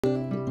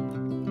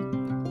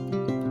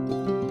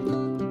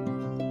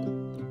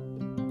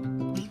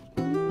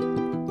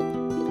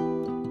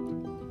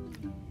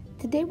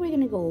we're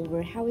going to go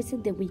over how is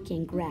it that we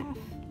can graph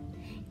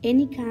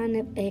any kind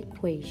of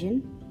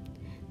equation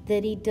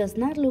that it does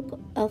not look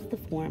of the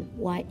form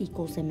y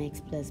equals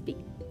mx plus b.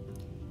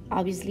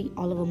 Obviously,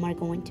 all of them are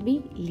going to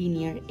be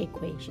linear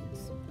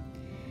equations.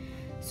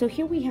 So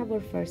here we have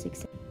our first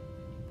example.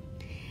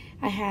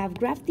 I have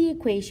graphed the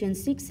equation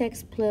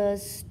 6x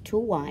plus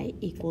 2y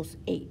equals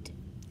 8.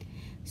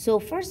 So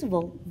first of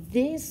all,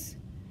 this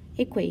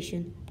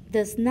equation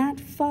does not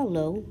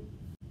follow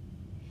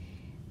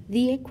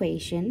the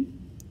equation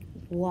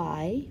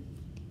y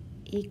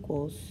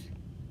equals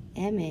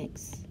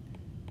mx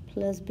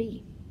plus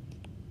b.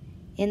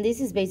 And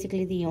this is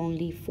basically the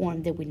only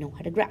form that we know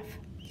how to graph.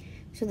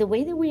 So the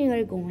way that we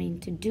are going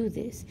to do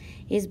this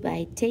is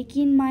by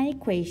taking my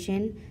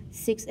equation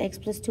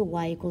 6x plus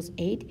 2y equals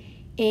 8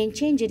 and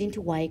change it into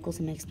y equals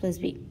mx plus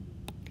b.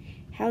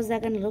 How's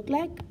that going to look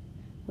like?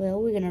 Well,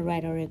 we're going to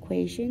write our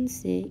equation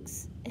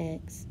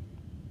 6x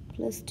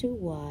plus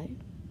 2y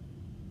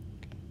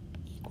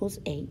equals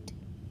 8.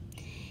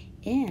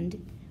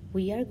 And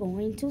we are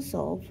going to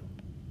solve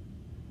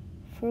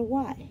for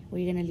y.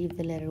 We're going to leave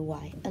the letter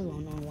y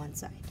alone on one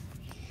side.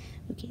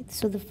 Okay,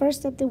 so the first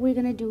step that we're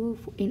going to do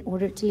in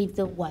order to leave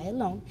the y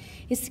alone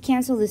is to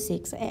cancel the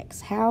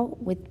 6x. How?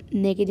 With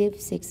negative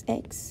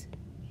 6x.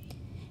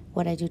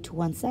 What I do to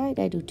one side,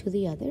 I do to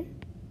the other.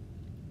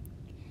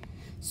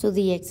 So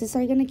the x's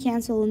are going to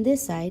cancel on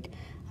this side.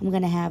 I'm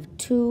going to have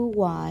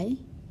 2y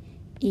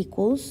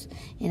equals,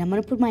 and I'm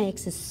going to put my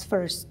x's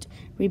first.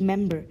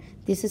 Remember,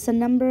 this is a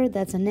number,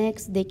 that's an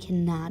x. They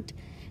cannot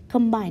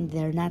combine.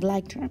 They're not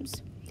like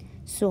terms.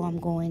 So I'm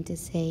going to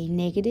say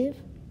negative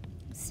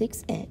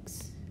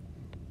 6x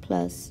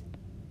plus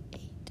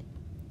 8.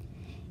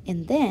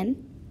 And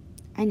then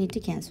I need to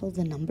cancel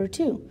the number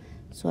 2.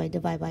 So I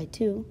divide by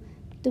 2,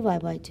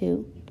 divide by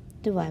 2,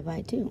 divide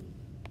by 2.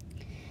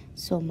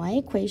 So my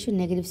equation,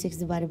 negative 6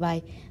 divided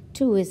by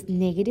 2, is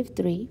negative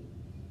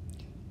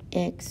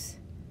 3x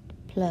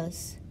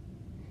plus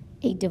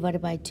 8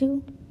 divided by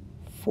 2,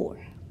 4.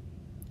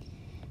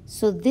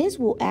 So this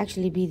will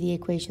actually be the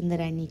equation that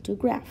I need to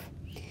graph.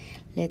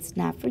 Let's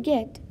not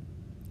forget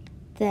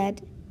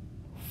that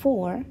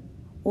 4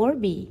 or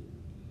b,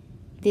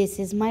 this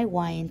is my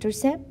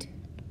y-intercept,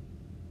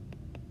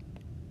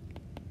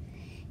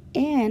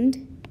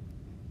 and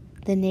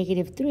the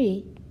negative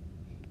 3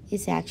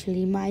 is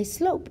actually my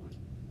slope,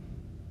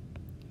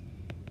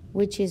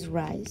 which is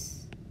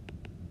rise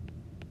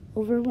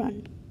over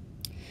run.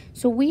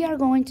 So we are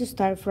going to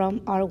start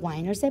from our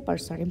y-intercept, our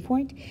starting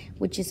point,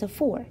 which is a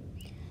 4.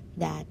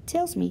 That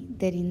tells me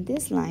that in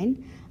this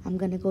line, I'm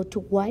going to go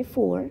to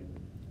y4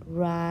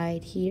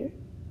 right here,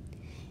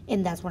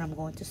 and that's where I'm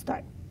going to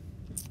start.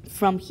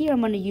 From here,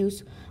 I'm going to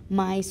use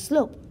my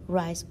slope,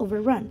 rise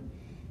over run.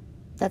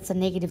 That's a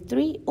negative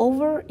 3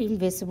 over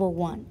invisible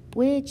 1,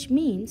 which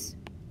means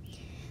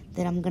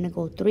that I'm going to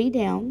go 3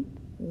 down,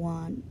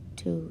 1,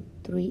 2,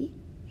 3,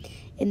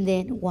 and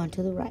then 1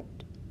 to the right.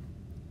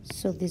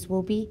 So this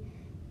will be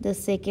the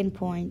second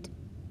point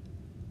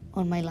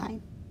on my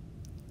line.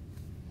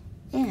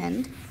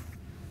 And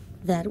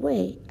that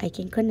way, I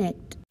can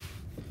connect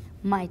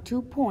my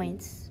 2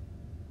 points,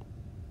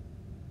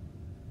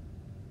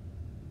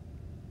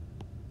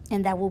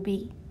 and that will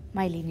be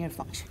my linear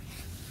function.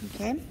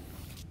 Okay?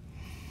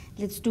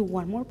 Let's do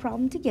one more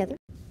problem together.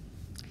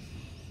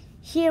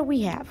 Here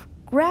we have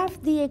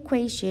graph the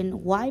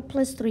equation y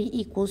plus 3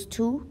 equals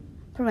 2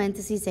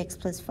 parentheses x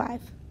plus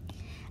 5.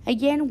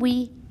 Again,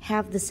 we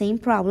have the same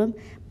problem.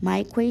 My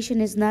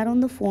equation is not on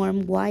the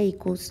form y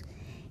equals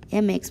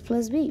mx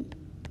plus b.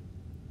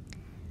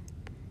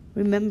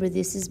 Remember,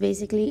 this is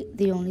basically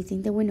the only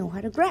thing that we know how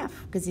to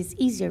graph because it's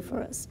easier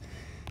for us.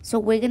 So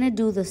we're going to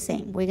do the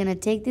same. We're going to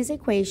take this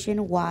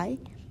equation y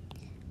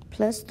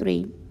plus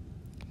 3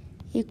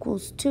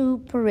 equals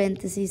 2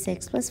 parentheses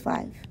x plus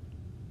 5.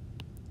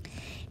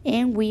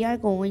 And we are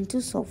going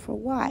to solve for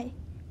y,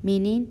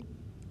 meaning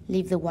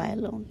leave the y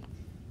alone.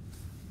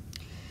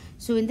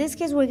 So in this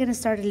case, we're going to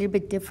start a little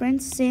bit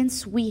different.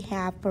 Since we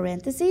have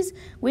parentheses,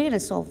 we're going to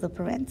solve the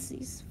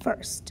parentheses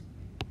first.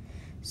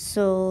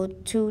 So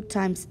 2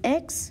 times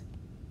x,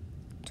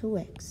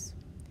 2x.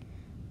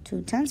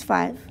 2 times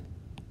 5,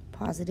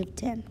 positive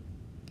 10.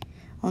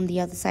 On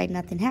the other side,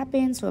 nothing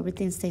happens, so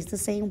everything stays the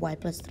same, y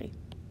plus 3.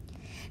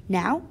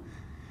 Now,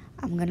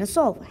 I'm going to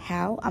solve.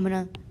 How? I'm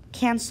going to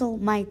cancel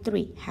my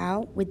 3.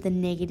 How? With the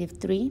negative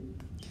 3.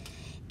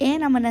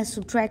 And I'm going to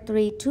subtract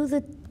 3 to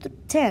the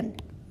 10.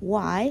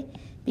 Why?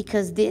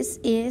 Because this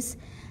is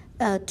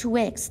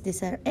 2x.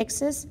 These are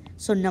x's,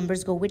 so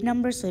numbers go with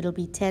numbers, so it'll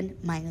be 10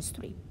 minus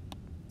 3.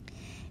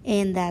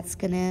 And that's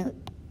going to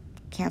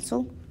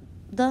cancel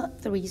the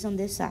 3's on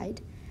this side.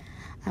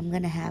 I'm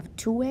going to have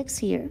 2x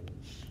here.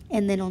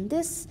 And then on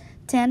this,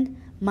 10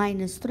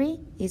 minus 3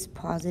 is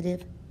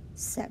positive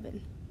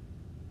 7.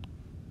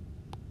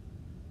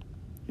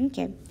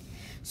 Okay,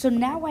 so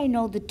now I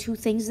know the 2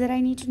 things that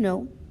I need to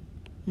know.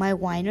 My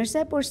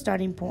y-intercept or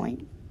starting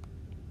point,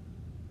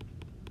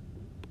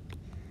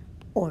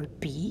 or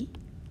b,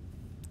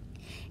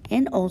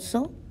 and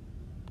also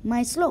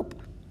my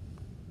slope,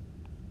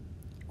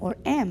 or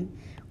m,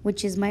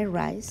 which is my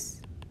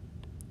rise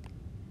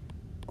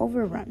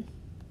over run.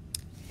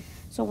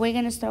 So we're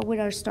going to start with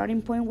our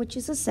starting point, which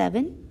is a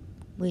 7,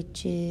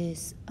 which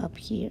is up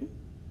here.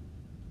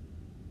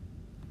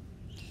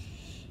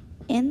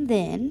 And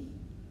then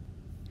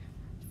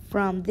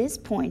from this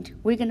point,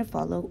 we're going to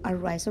follow our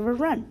rise over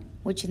run,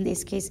 which in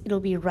this case, it'll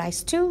be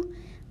rise 2,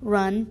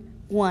 run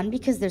 1,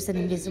 because there's an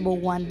invisible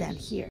 1 down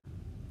here.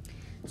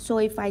 So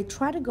if I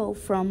try to go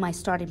from my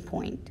starting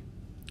point,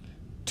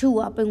 2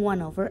 up and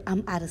 1 over,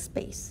 I'm out of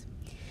space.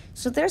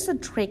 So there's a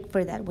trick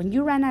for that. When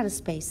you run out of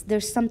space,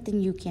 there's something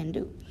you can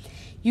do.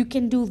 You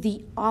can do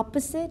the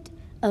opposite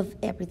of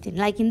everything.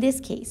 Like in this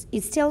case,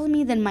 it tells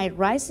me that my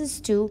rise is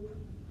 2,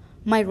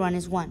 my run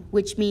is 1,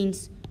 which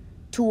means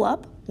 2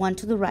 up, 1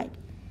 to the right.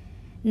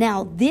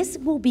 Now, this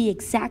will be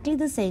exactly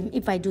the same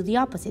if I do the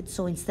opposite.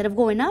 So instead of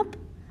going up,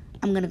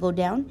 I'm going to go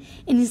down.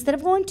 And instead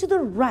of going to the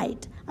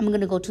right, I'm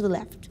going to go to the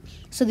left.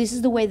 So this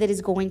is the way that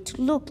it's going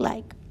to look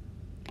like.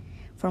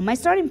 From my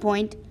starting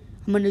point,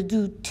 I'm going to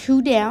do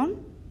 2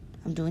 down,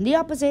 I'm doing the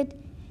opposite,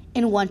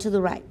 and 1 to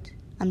the right.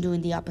 I'm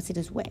doing the opposite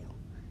as well.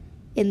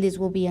 And this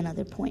will be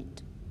another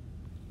point.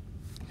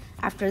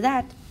 After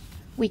that,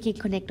 we can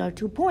connect our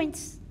 2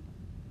 points,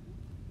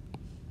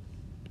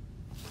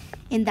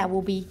 and that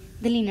will be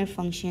the linear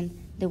function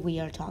that we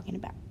are talking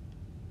about.